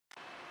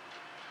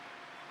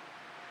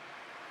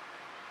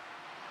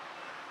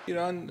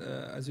Iran,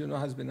 as you know,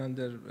 has been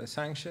under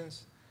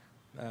sanctions.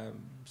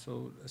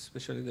 So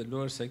especially the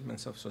lower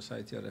segments of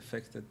society are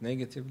affected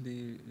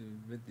negatively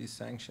with these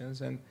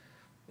sanctions. And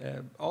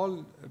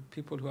all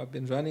people who have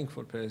been running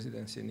for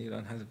presidency in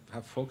Iran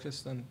have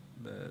focused on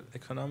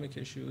economic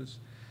issues,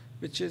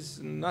 which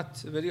is not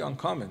very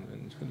uncommon.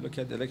 When you look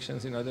at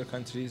elections in other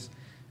countries,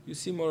 you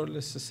see more or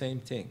less the same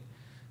thing.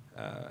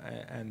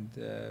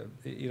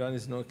 Iran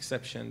is no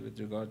exception with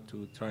regard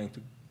to trying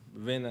to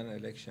win an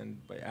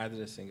election by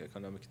addressing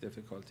economic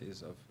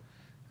difficulties of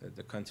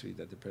the country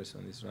that the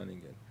person is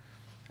running in.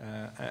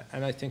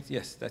 And I think,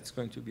 yes, that's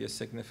going to be a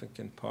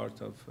significant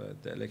part of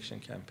the election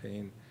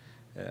campaign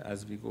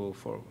as we go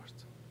forward.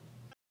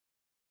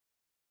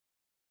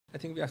 I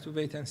think we have to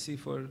wait and see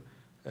for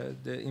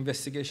the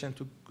investigation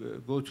to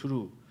go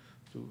through,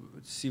 to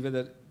see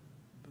whether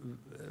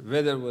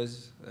weather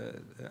was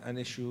an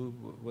issue,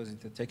 was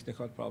it a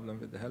technical problem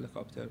with the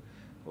helicopter,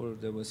 or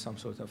there was some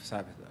sort of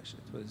sabotage.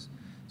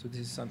 So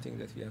this is something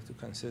that we have to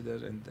consider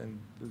and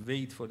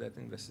wait for that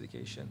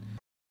investigation.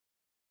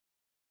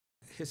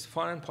 His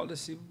foreign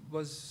policy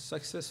was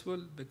successful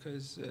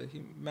because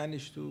he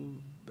managed to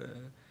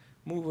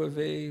move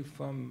away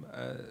from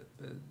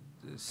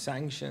the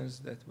sanctions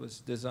that was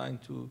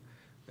designed to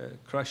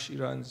crush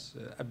Iran's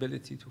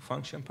ability to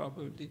function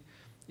properly.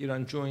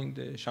 Iran joined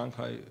the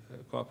Shanghai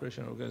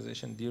Cooperation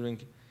Organization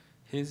during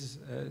his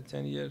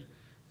tenure.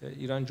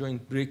 Iran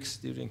joined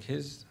BRICS during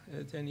his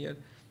tenure.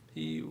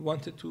 He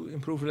wanted to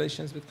improve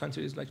relations with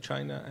countries like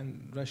China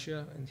and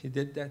Russia, and he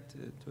did that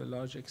to a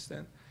large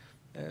extent.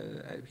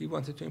 He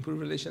wanted to improve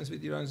relations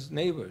with Iran's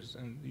neighbors,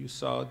 and you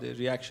saw the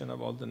reaction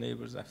of all the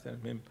neighbors after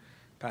him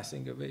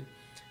passing away.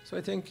 So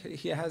I think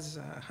he has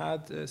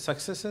had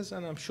successes,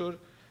 and I'm sure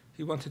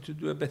he wanted to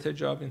do a better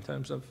job in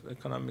terms of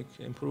economic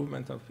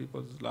improvement of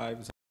people's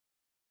lives.